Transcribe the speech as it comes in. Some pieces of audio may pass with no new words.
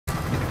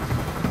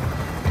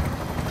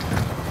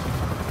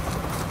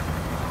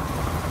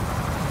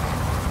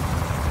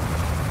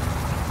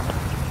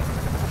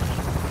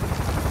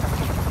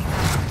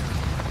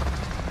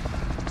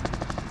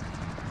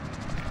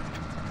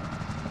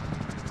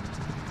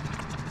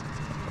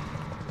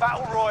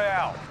Battle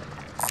Royale.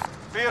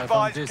 Be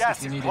advised,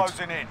 gas is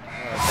closing in.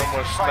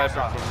 Someone's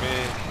sniping for me.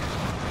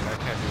 I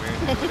can't do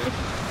anything with it.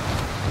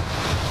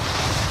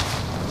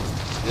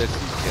 Yes,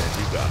 you can.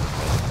 You got it,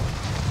 man.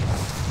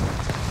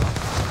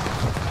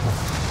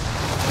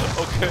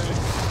 Okay.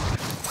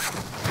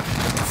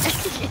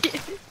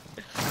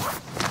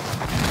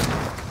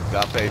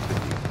 Got faith in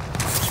you.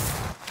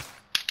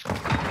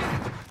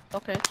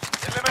 Okay.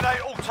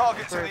 Eliminate all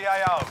targets in the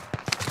AO.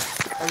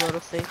 A little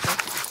safer.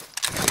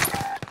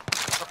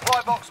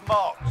 Supply box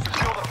marked.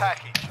 Secure the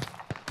package.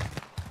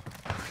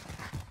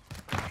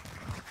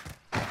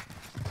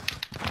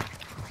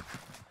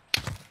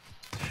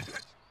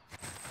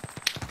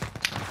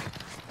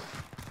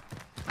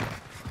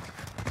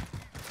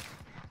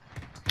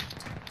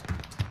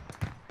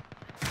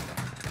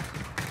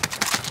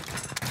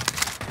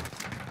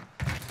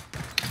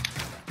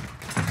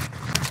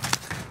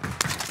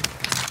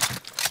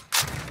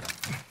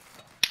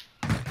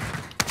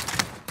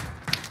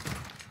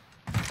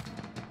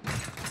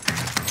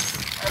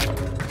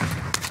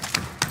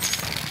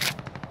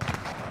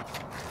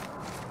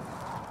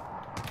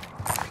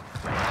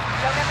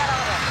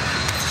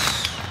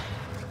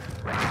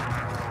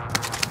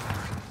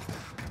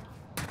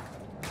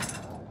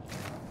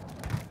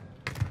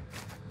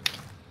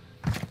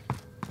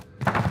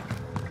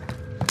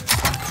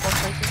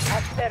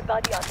 Spare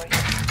body armor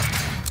here.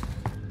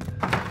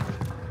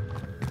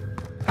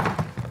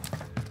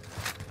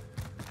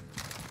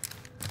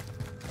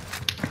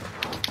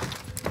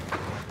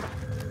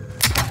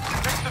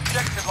 Next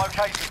objective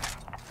located.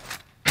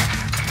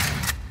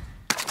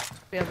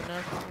 We have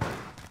enough.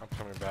 I'm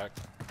coming back.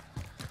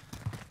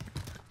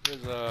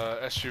 There's a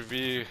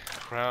SUV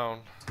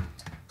crown.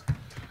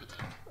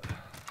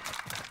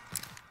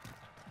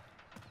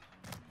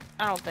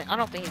 I don't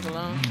think he's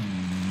alone.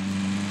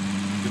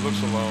 He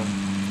looks alone.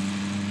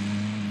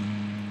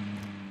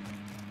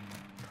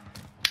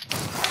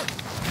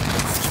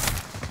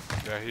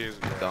 Yeah, he is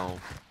again. Don't.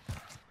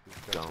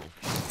 Don't.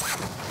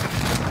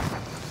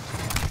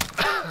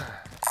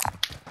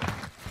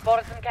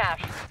 Spotted some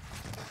cash.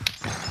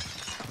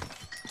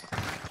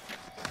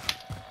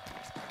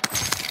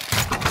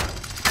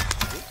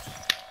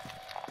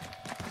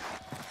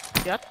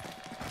 Yep.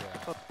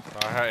 Yeah. No,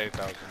 I had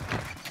 8,000.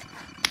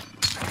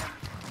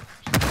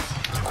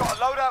 Got a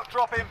loadout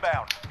drop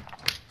inbound.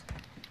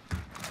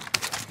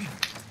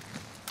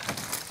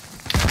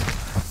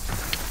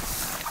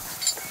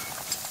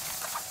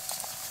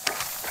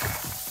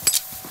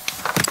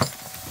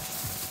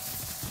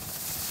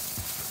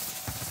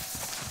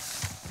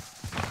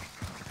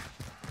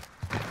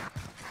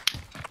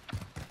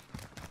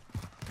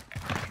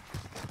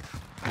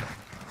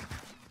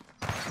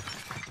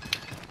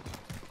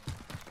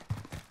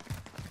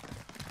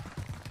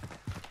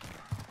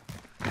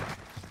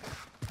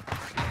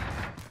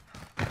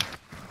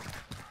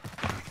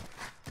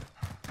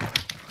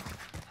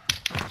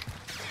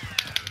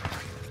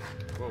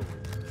 Whoa.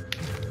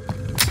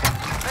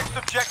 Next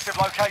objective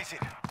located.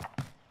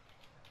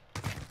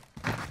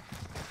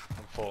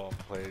 I'm full on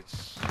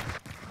plates.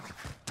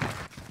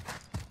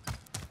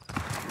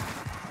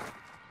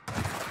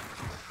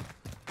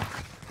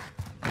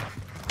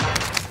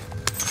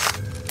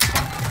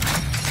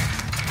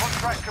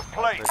 Contract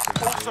complete.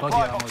 All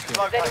supply boxes Does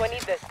located. anyone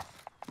need this?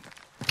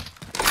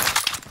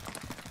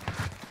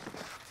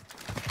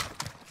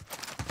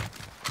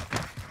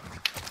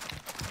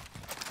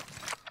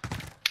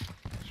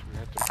 Should we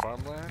head to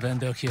farmland?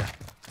 Vendor here.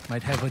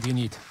 Might have what you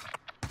need.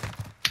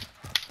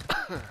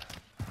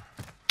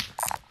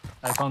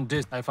 I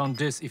found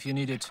this if you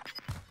need it.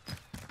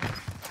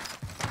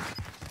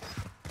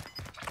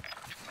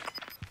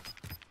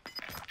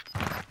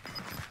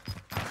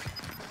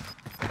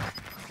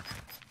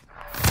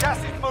 Gas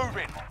is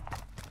moving.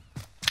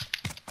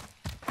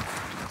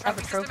 I have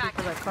a trophy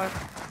for that car.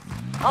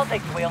 I'll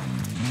take the wheel.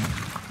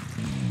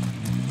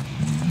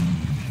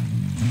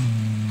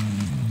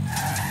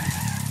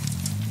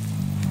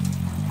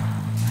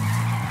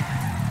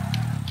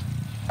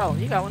 Oh,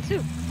 you got one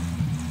too.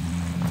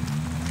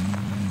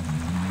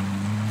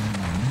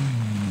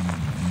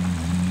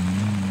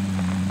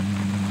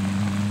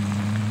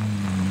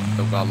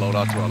 Still got load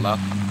out to our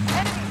left.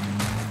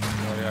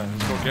 Oh yeah,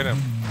 let's go get him.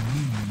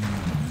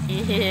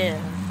 Yeah,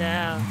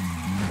 down.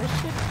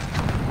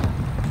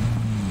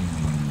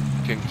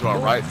 King to our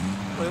right.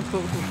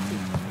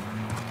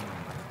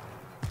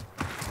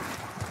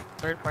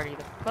 Third party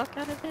the fuck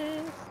out of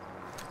this.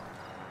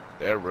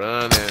 They're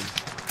running.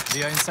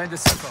 We are inside the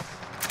circle.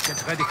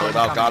 Get ready for Load the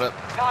out, got it.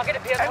 Target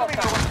appears Enemy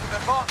hostile.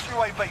 launched an advanced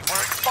UAV.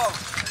 We're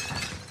exposed.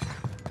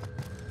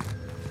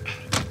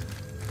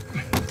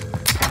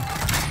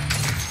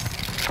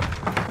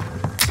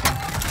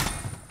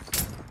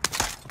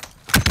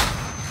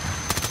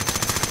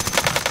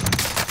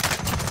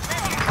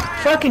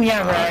 Fucking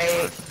yeah,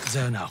 right.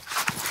 There now.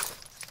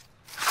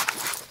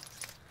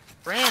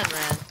 Ran.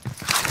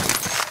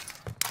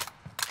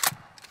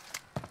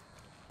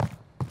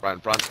 Right in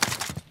front.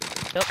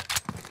 Yep.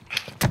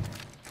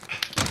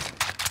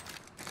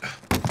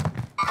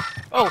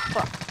 Oh,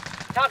 fuck.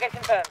 Target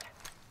confirmed.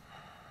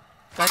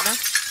 Got now?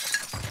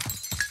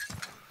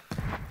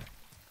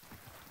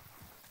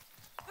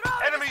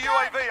 Enemy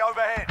UAV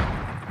overhead.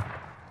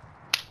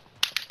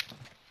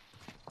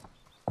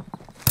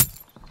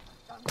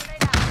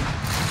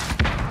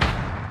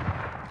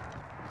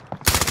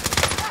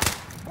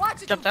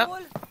 Jumped out.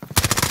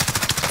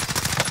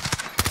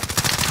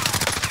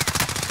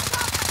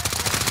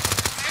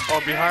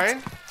 Oh,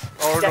 behind?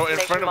 Oh no, in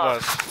front of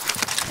us.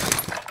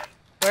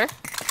 Where?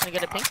 Can I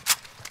get a ping?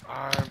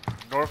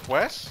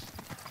 Northwest?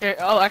 Here,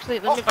 oh, actually,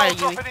 let me buy a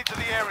Hostiles UE. dropping into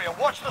the area.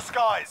 Watch the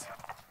skies.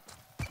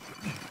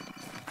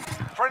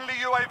 Friendly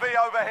UAV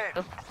overhead.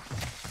 Oh.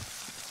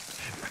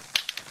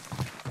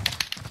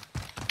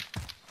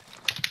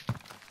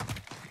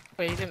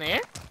 Wait, he's in the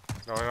air?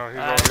 No, he's over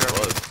here.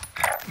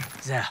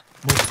 There,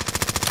 move.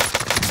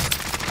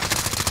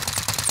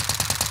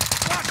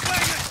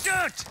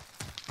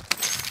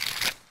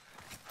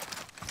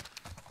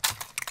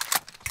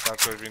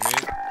 That's what we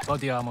need.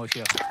 Body armor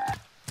here.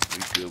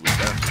 We good with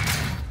that.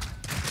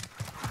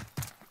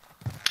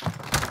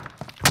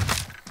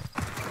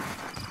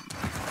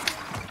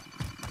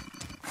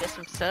 Get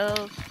some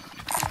cells.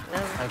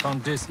 I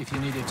found this if you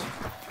need it.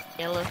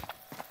 Yellow.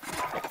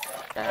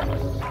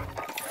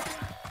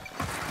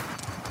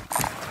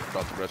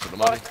 Got the rest of the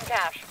money. Order some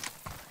cash.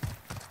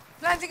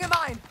 Planting a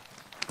mine.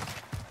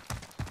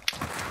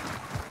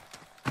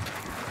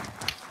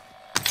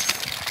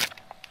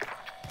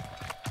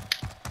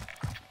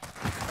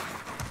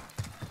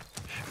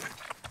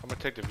 I'm gonna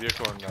take the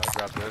vehicle and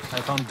grab this.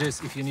 I found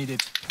this if you need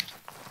it.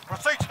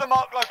 Proceed to the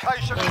marked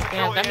location and Yeah,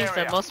 secure that the means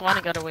area. the most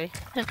wanted got away.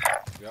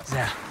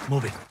 There,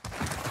 move it.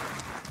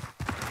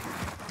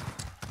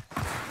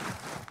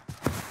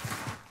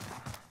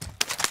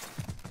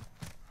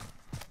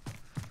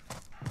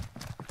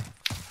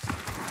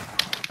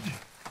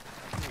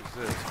 What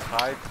is this?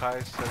 Kai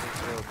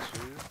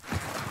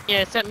 702?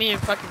 Yeah, it sent me a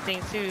fucking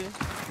thing too.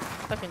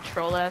 Fucking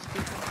troll ass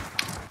people.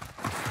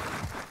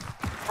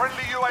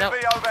 Friendly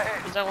UAV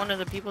overhead. Is that one of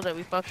the people that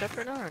we fucked up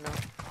right now or no?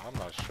 I'm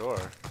not sure.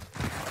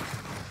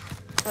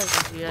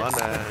 Yeah.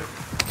 Money.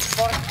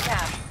 Order some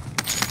cash.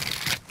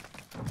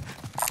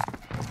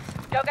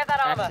 Go get that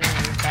armor.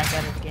 Accidentally back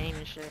out of the game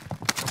and shit.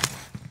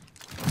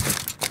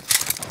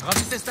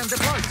 Rocket system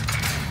deployed.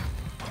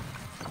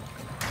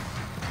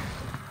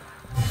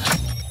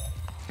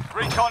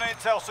 Recon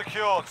intel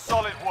secured.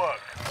 Solid work.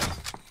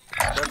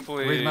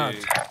 Definitely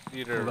Remount.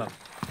 either Move up.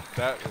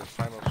 that is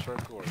final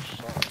circle or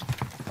something.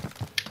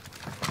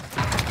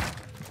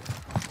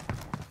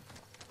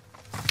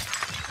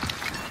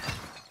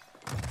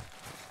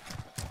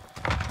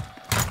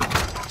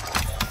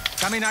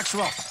 Coming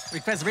actual.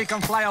 Request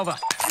recon flyover.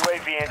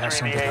 UAV That's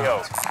entering the something AO.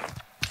 else.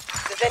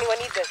 Does anyone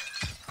need this?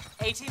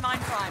 80 mine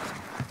primed.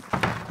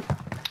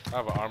 I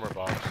have an armor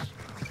box.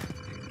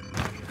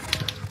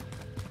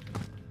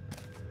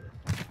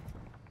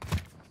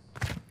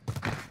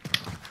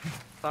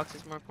 Box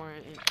is more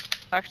important.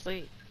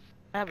 Actually,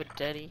 I have a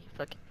daddy.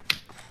 Fuck it.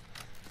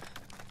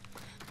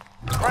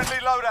 Friendly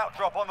loadout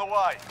drop on the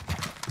way.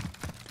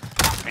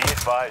 Be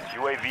advised,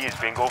 UAV is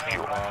bingo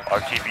fuel.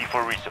 RTB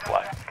for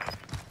resupply.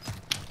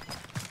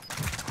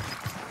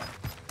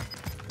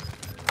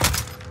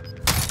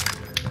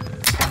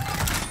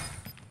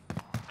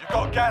 You've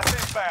got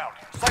gas inbound.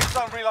 Safe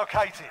zone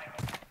relocated.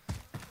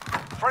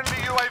 Friendly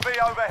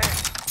UAV overhead.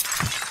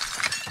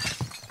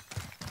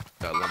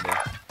 Got a little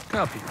more.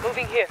 Copy.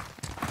 Moving here.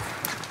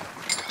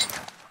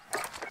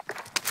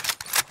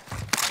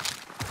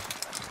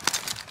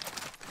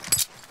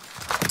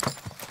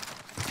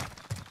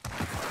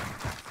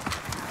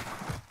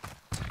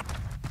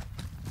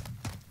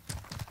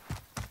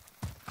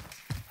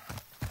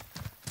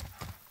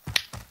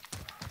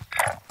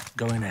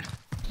 Going in.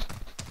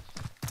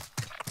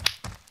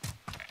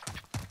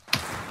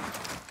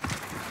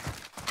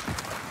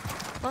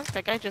 What?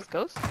 That guy just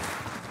goes?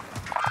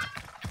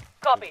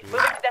 Copy. Moving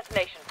to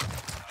destination.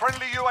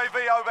 Friendly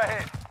UAV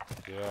overhead.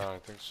 Yeah, I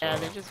think so. Yeah,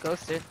 they just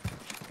ghosted.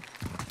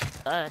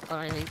 Oh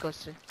yeah, he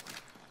ghosted.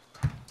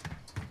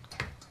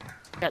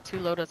 Got two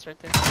loadouts right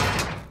there.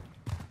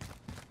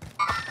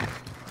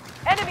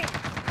 Enemy!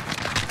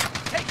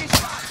 Taking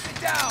shots.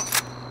 Get down.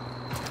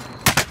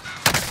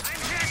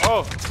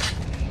 Oh!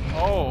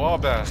 Oh, all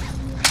bad.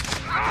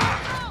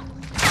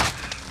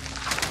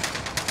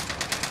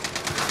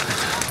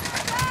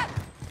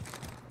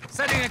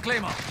 Setting a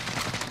claymore.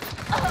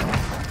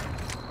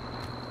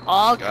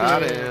 All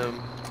Got good.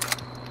 him.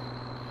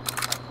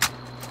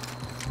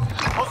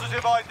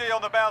 Positive ID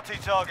on the bounty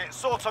target.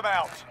 Sort them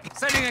out.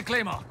 Setting a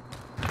claymore.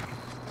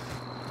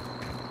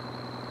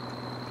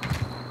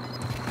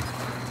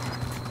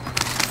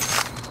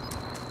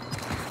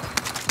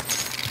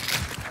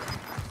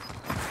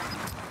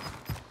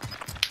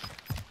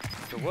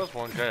 There was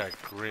one guy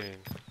at green.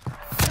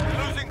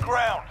 You're losing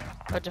ground.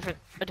 A different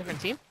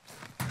team?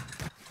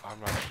 I'm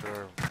not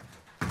sure.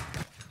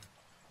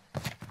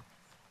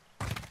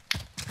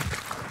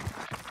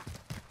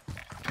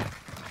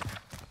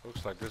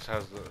 Looks like this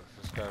has the.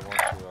 This guy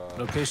wants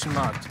to. Location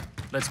marked.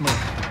 Let's move.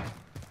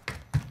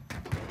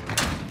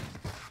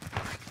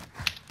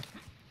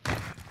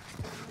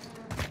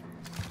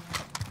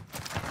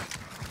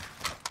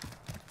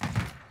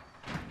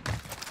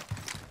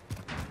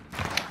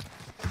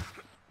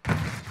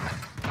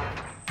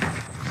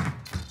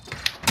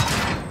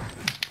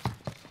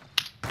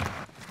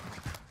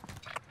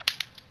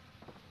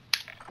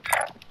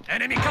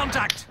 Enemy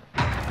contact!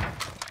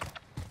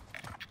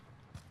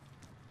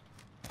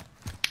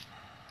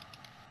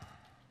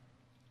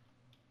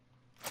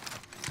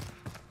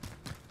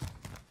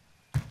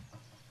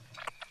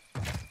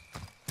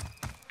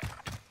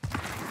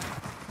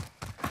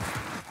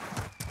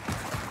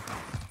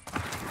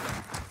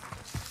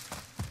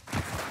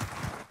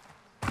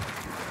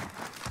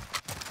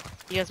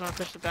 You guys want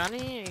to push the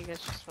bounty, or you guys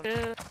just want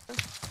to...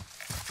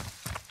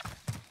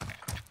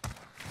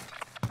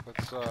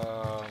 Let's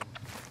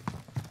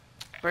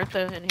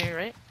Bertha in here,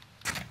 right?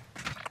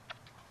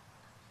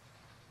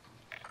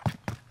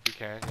 you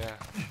can, yeah.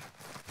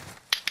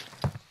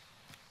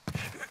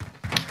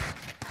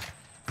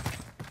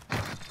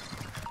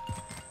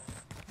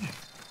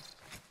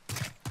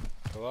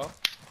 Hello?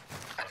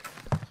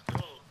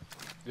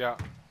 Yeah.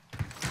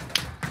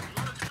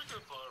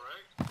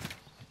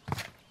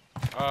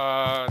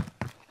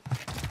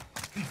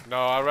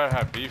 No, I'd rather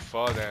have beef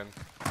pho then.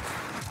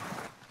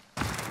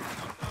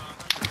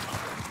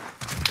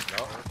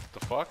 No, what the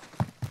fuck?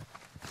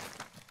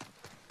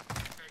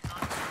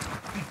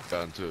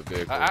 Got into a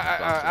vehicle. I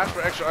asked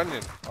for extra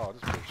onion. Oh,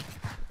 this bitch.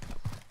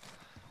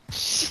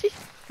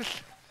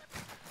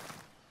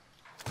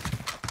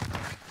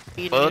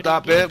 Put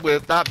that bit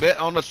with that bit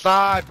on the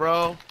side,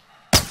 bro.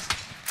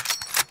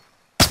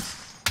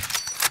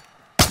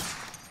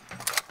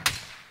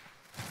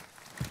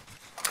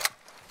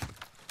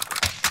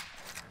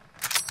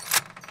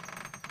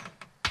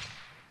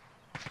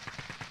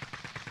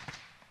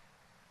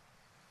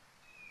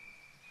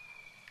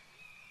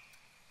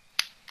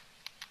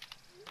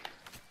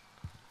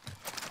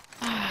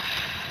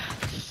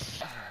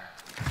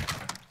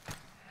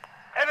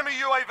 Enemy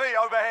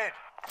UAV overhead.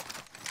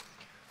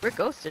 We're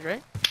ghosted,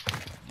 right?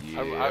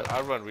 Yeah.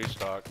 I run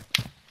restock.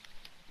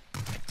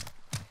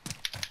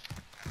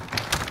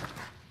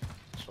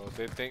 So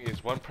they think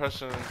it's one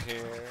person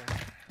here.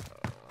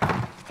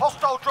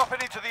 Hostile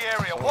dropping into the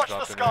area. Someone Watch the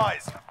dropping in.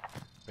 skies.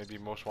 Maybe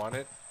most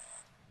wanted.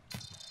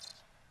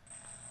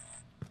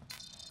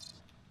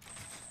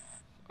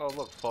 Oh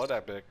look, fall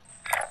that big.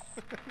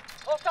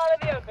 Hostile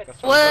in the open.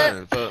 That's What?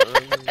 I'm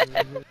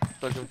saying.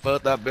 Fucking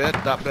put that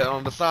bit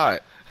on the side.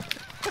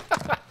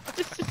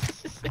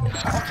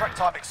 Contract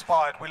time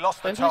expired. We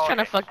lost the But who's trying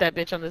to target. fuck that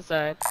bitch on the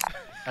side?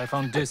 I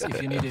found this if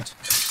you need it.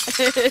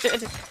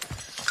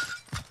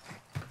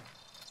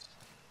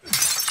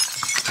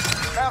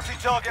 Bounty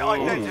target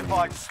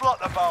identified. Slot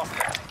the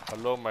bastard.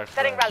 Hello, my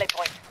Setting friend. rally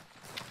point.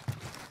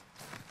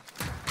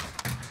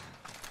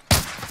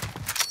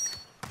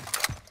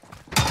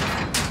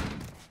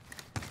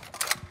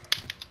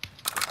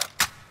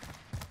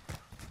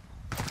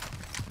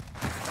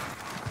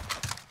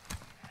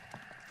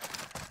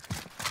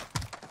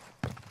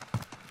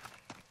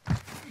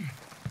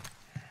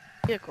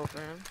 Vehicle for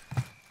him.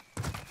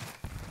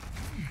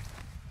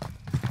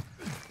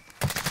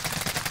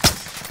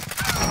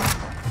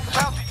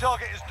 Bounty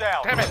target is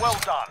down. Damn it. Well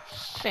done.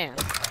 Damn.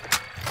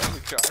 Holy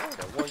cow, I only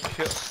got one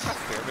kill. God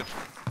damn it.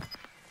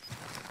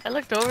 I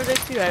looked over there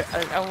too.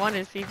 I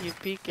wanted to see if you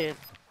peek it,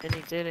 and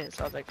you didn't,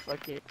 so I was like,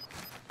 fuck it.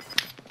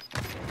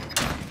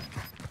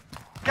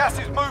 Gas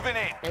is moving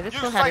in. Yeah, this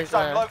New one had safe his,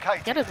 zone he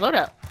located. had his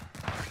loadout.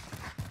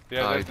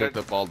 Yeah, He picked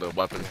up all the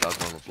weapons that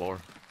was on the floor.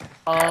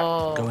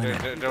 Oh. Go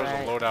in there was a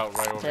Right. loadout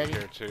right over Teddy.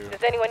 here too.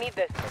 Does anyone need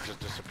this? That just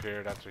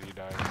disappeared after he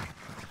died.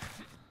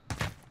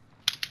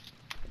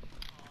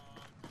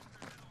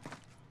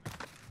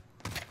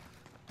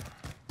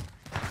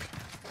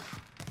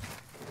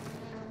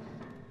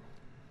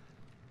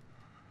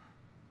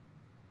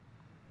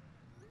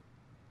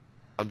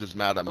 I'm just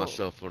mad at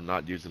myself for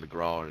not using the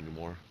Graw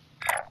anymore.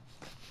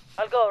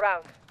 I'll go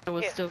around. It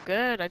was Here. still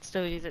good. I'd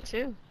still use it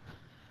too.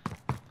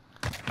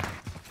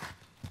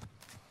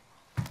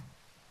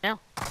 Now.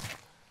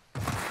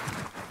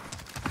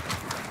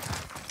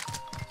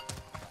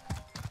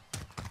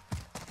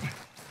 Oh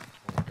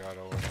my god,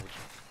 Owen.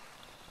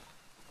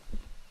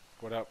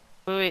 What up?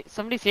 Wait,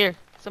 somebody's here.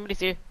 Somebody's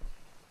here.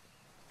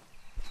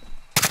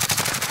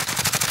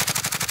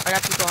 I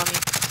got people on me.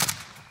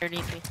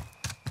 Underneath me.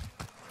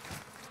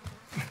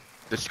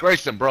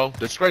 Disgrace him, bro.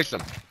 Disgrace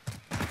him.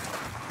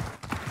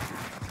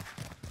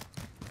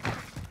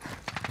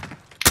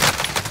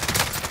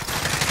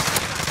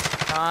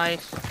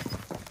 Nice.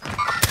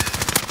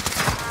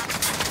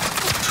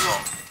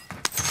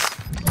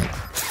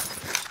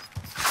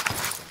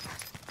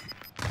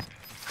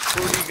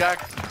 Booty got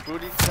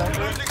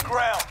Losing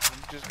ground. You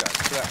just got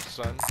trapped,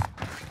 son.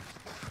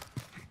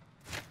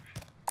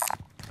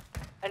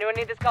 Anyone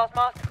need this gas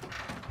mask?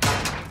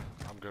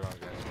 I'm good on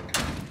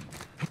guys.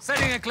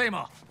 Setting a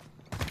claymore.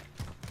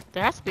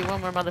 There has to be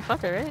one more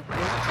motherfucker, right? There's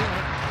a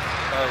teammate.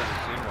 That was a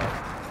team wipe.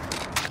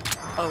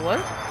 Oh, what?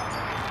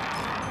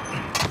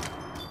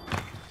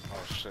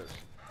 Oh shit.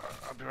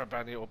 I'll be right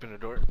back. I need to open the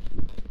door.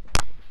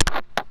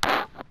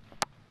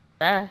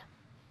 Ah.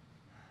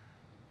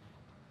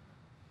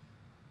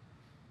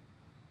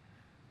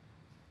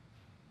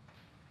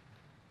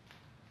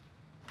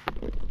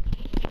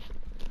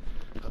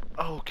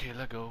 Okay,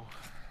 let go.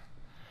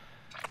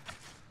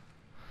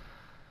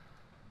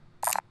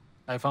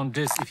 I found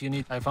this if you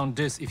need. I found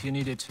this if you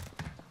need it.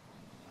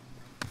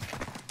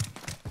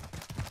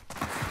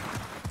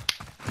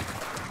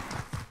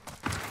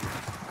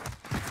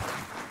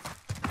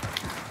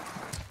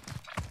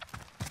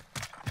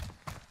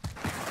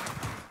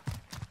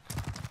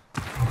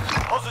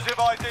 Positive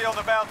ID on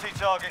the bounty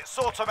target.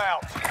 Sort them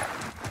out.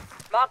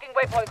 Marking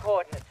waypoint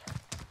coordinates.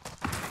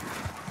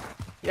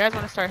 You guys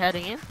want to start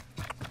heading in?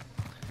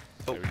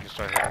 Yeah, we can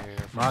start heading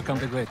in. Mark on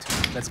the grid.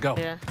 Let's go.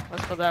 Yeah,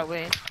 let's go that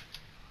way.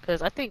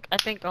 Cause I think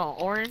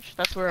orange.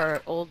 That's where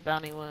our old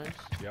bounty was.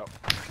 Yep.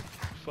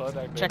 Flood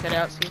that Check it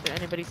out. See if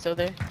anybody's still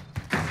there.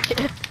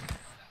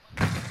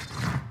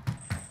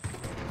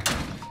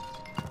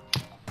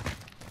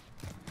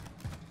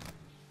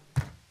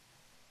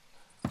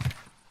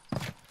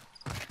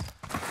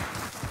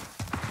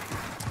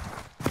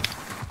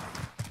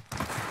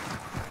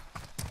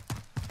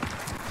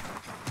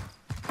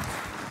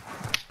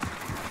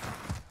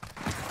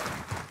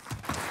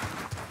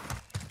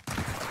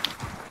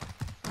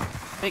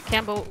 Wait,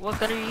 Campbell, what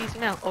gun are you using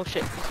now? Oh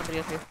shit, there's somebody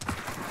up here.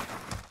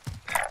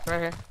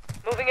 Right here.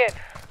 Moving in.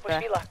 Wish Okay.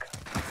 me luck.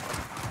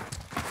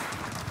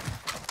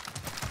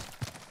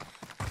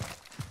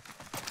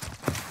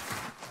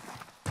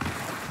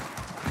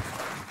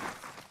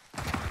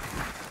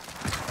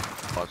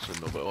 Watching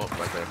nobody. Oh,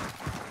 right there.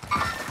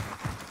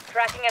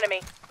 Tracking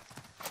enemy.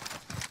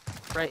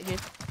 Right here.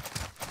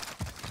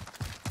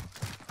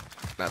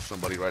 That's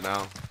somebody right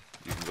now.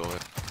 You can go in.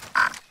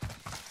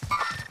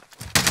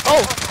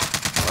 Oh!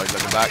 Oh, he's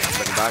looking back. He's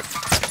looking back.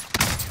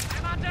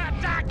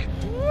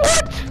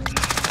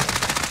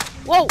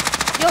 What? Whoa!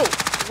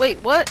 Yo! Wait,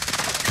 what?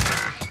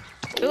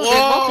 It was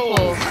Whoa!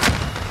 multiple.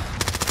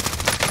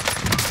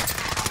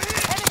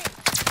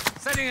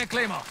 Setting a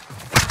claymore.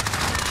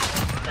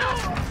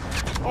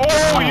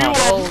 Oh, you are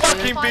Oh, a dude.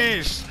 fucking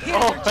beast!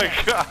 Oh my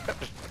god!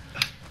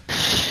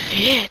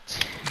 Shit!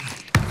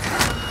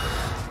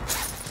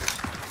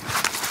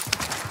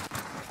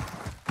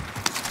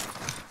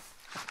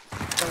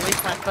 Don't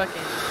waste my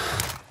fucking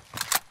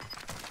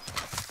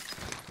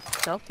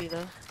selfie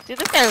though. Dude,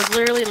 this guy was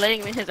literally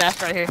laying his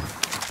ass right here.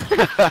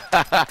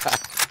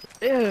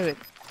 Dude.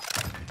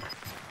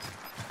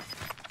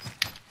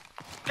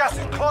 Gas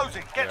is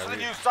closing. Get Yeah, to the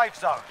we- new safe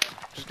zone.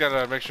 Just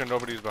gotta make sure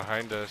nobody's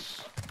behind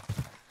us.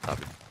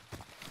 Copy.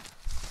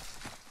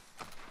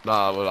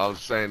 Nah, but I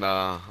was saying,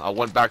 I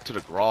went back to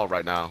the Grawl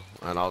right now,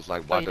 and I was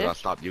like, why you did did? I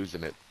stop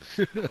using it?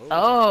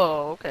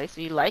 Oh, okay,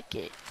 so you like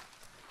it.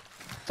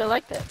 So I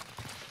like that.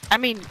 I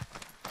mean,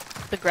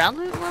 the ground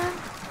loot one,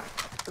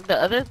 the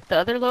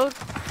other load,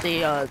 they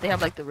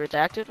have like the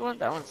redacted one.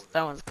 That one's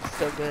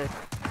still good.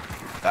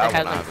 That It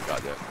has, one I like- haven't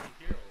got yet.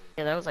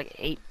 Yeah, that was like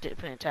 8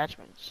 different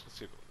attachments. Let's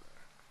see it over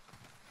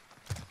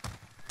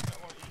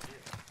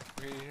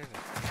there. Right here now.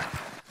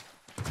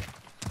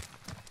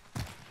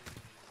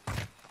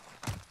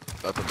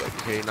 Nothing but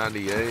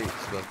K98,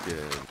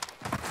 fucking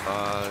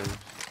 5.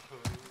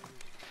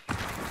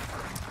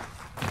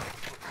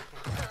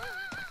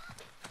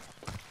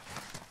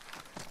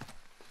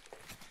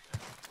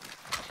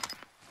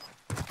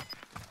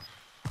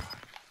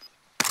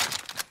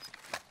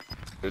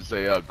 There's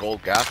a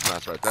gold gas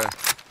mask right there.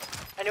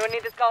 Anyone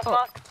need this gas Oh.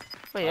 mask?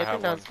 Wait, I I think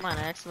have that was mine.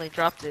 I accidentally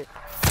dropped it.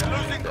 You're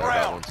losing Yeah, I got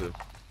ground. one too.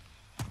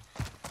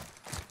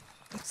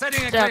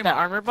 Setting a Did I have that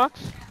claymore. armor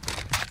box?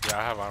 Yeah,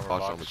 I have armor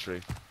Box on the box.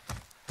 tree.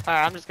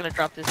 Alright, I'm just gonna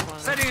drop this one.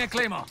 Setting a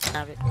claymore.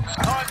 Have it.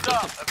 Time's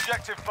up.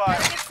 Objective failed.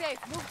 Get safe.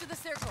 Move to the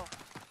circle.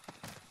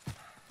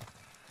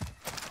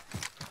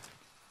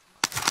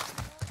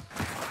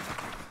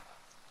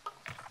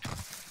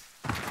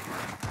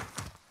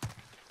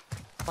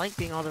 I like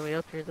being all the way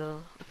up here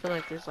though. I feel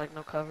like there's like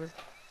no cover.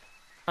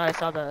 Oh, I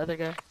saw the other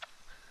guy.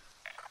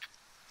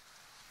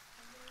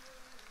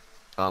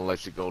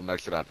 Unless you go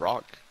next to that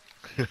rock.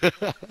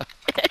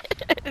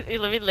 Let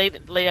me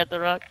lay at the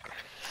rock.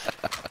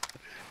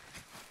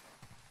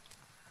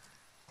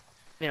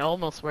 It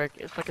almost worked.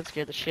 It fucking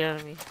scared the shit out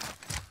of me.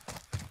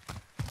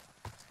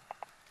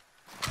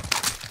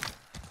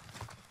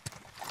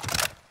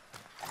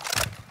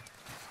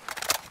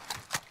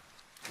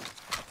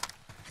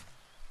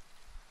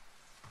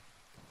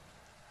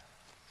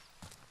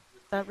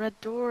 That red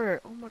door.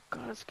 Oh my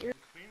god, it scared.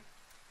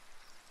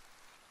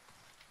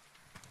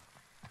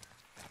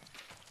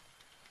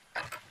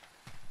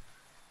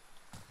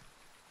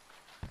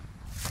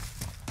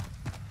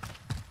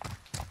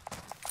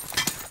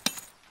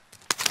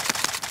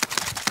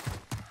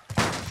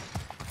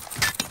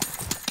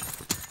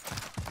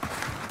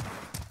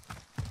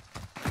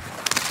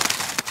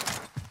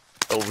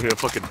 Over here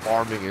fucking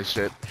farming and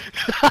shit.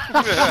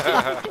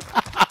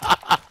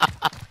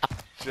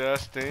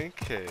 Just in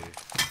case.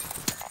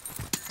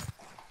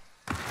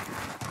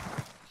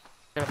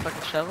 Got a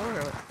fucking shovel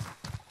or what?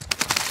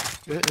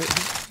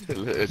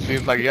 It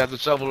seems like he has a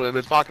shovel in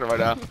his pocket right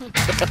now.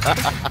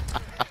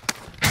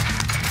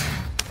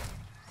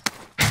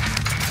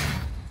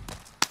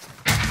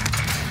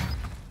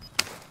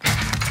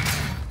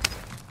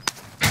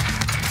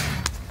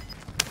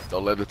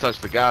 Don't let it touch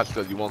the gas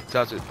because you won't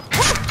touch it.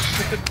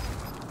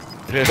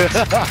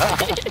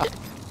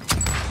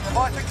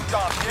 Fighting's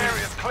done. The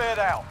area's cleared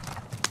out.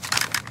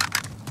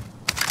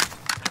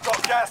 You've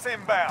got gas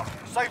inbound.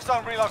 Safe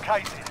zone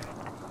relocated.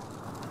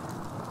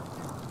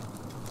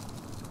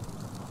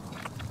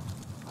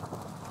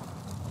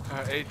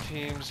 8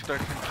 teams,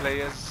 13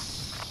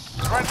 players.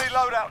 Friendly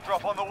loadout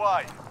drop on the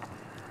way.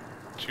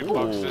 2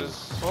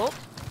 boxes. Oh. Got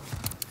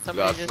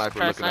Somebody a just sniper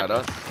tried looking at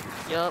us.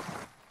 Yup.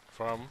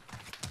 From?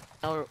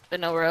 They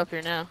know we're up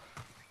here now.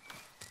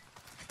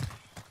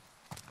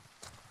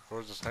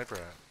 Where's the sniper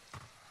at?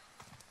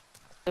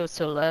 It was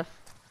to the left.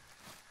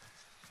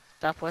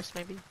 Southwest,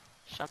 maybe?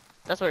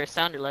 That's what it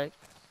sounded like.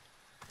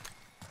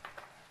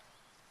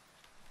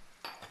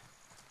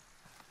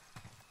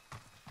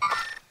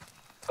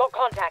 Got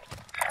contact.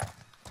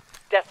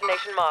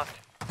 Destination marked.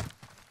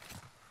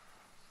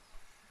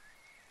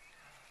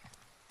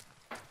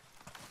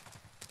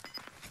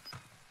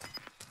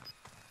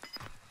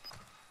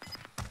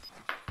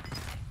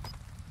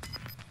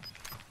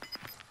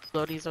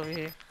 Lodi's over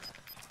here.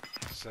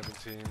 7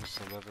 teams,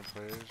 11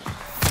 players.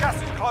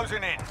 Gas is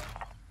closing in.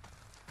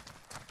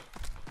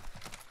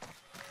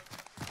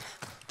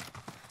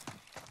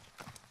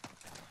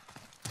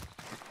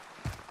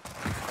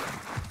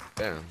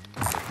 Damn.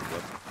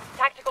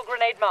 Tactical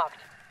grenade marked.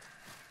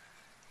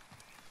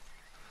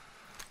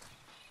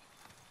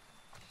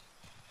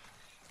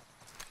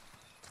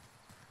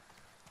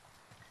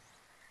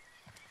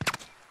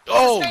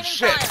 Oh Sustaining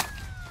shit! fire.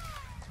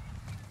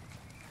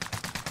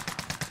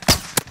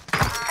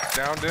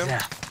 Downed him.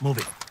 There,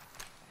 moving.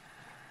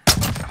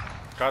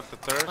 Got the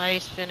third.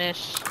 Nice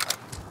finish.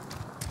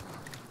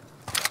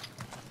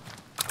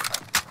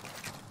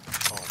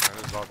 Oh man,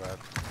 this is all bad.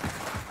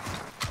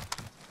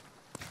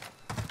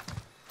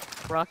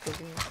 Rocket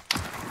in.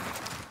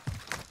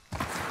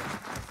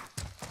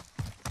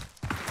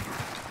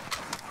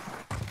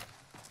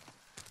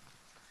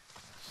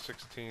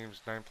 6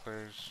 teams, 9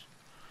 players.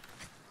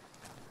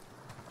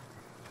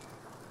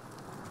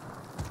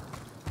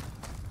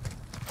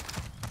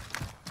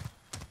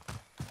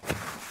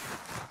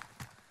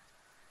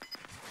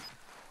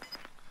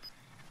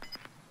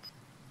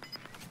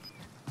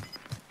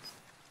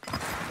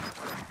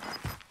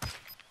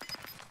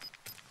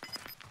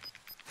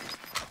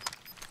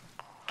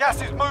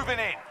 Gas is moving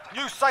in.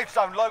 New safe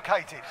zone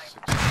located.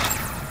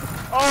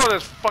 Oh,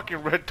 this fucking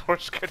red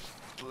torch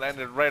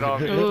landed right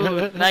on me.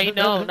 Ooh, now you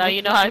know. Now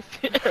you know how I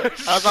feel.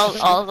 I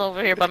was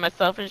over here by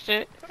myself and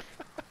shit.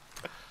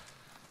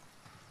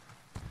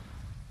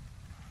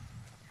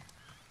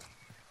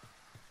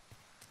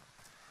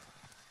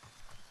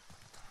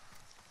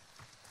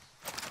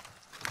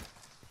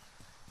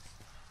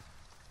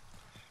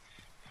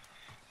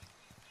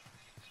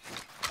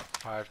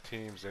 Five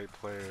teams, 8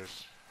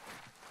 players.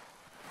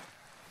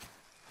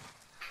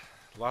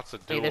 Lots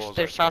of Hey, duels,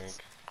 there's I shots.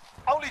 think.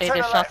 Only Hey, 10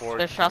 there's left. shots.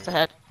 There's shots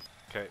ahead.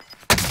 Okay.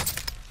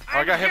 Oh,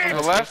 I got hit from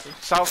the left.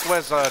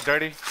 Southwest,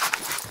 dirty.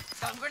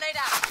 Stun grenade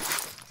out.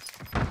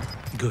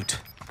 Good.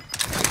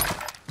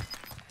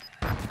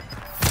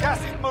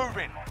 Gas is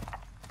moving.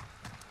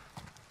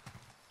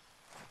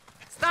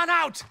 Stun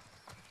out.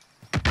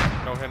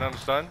 No hit on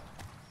stun.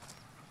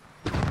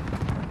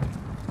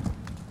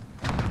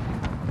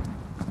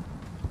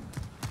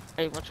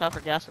 Hey, watch out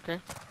for gas, okay?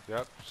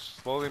 Yep.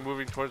 Slowly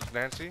moving towards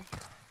Nancy.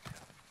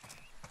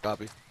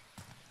 Copy.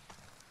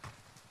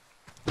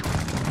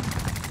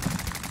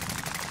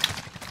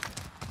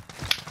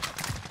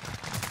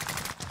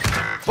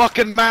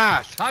 Fucking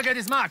mash! Target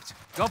is marked.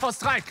 Go for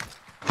strike.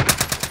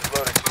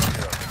 Confirming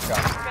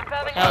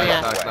Hell yeah.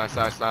 Nice, nice,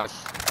 nice,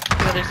 nice. 2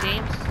 other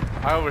teams.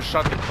 I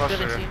overshot the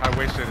cluster. team. I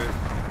wasted it.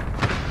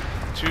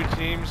 2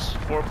 teams,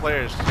 4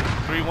 players.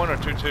 3-1 or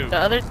 2-2.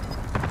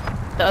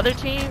 The other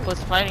team was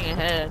fighting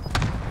ahead.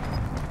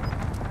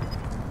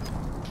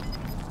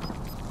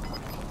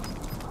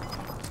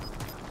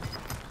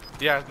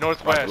 Yeah,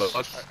 northwest. Gas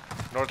Gas is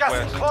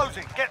Northwest.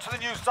 closing. Get to the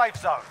new safe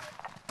zone.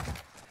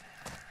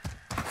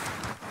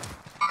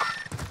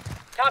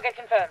 Target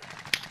confirmed.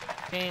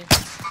 Okay.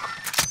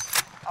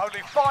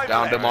 Only 5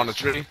 Downed left. him on the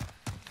tree.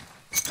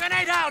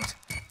 Grenade out.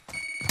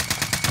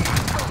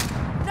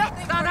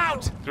 Nothing. Stun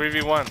out.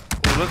 3v1.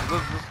 Let's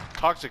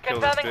toxic kill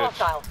this Confirming bitch.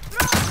 hostile.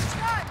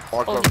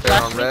 Mark Oh, up there on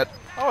flash me? red.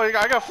 Oh, I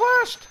got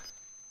flashed.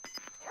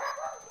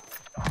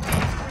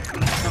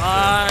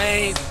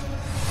 Nice.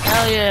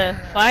 Hell yeah.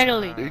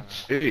 Finally.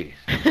 GG.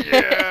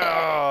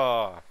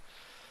 Yeah.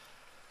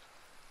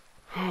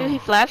 Dude, he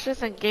flashed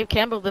us and gave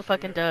Campbell the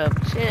fucking dub.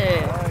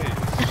 Shit. Nice.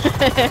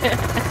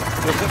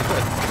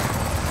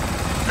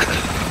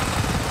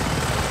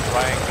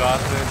 Ryan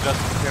Gosling,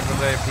 Justin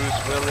Timberlake, Bruce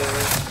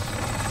Willis.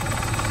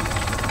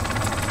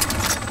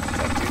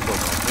 That team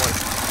goes on point.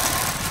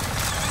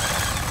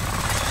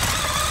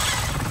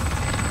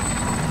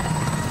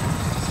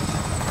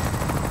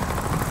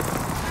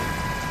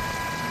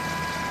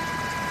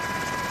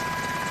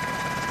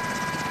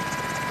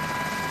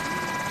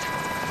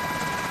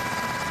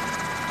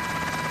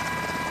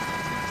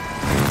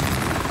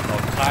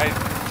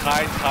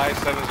 Tie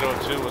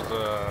 702 was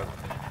the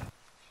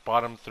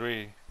bottom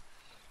 3.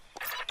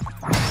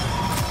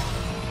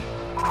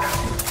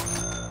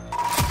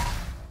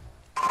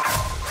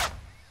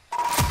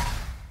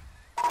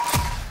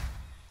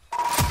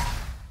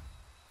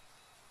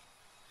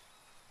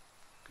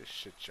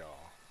 shit, y'all.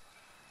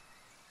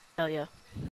 Hell yeah.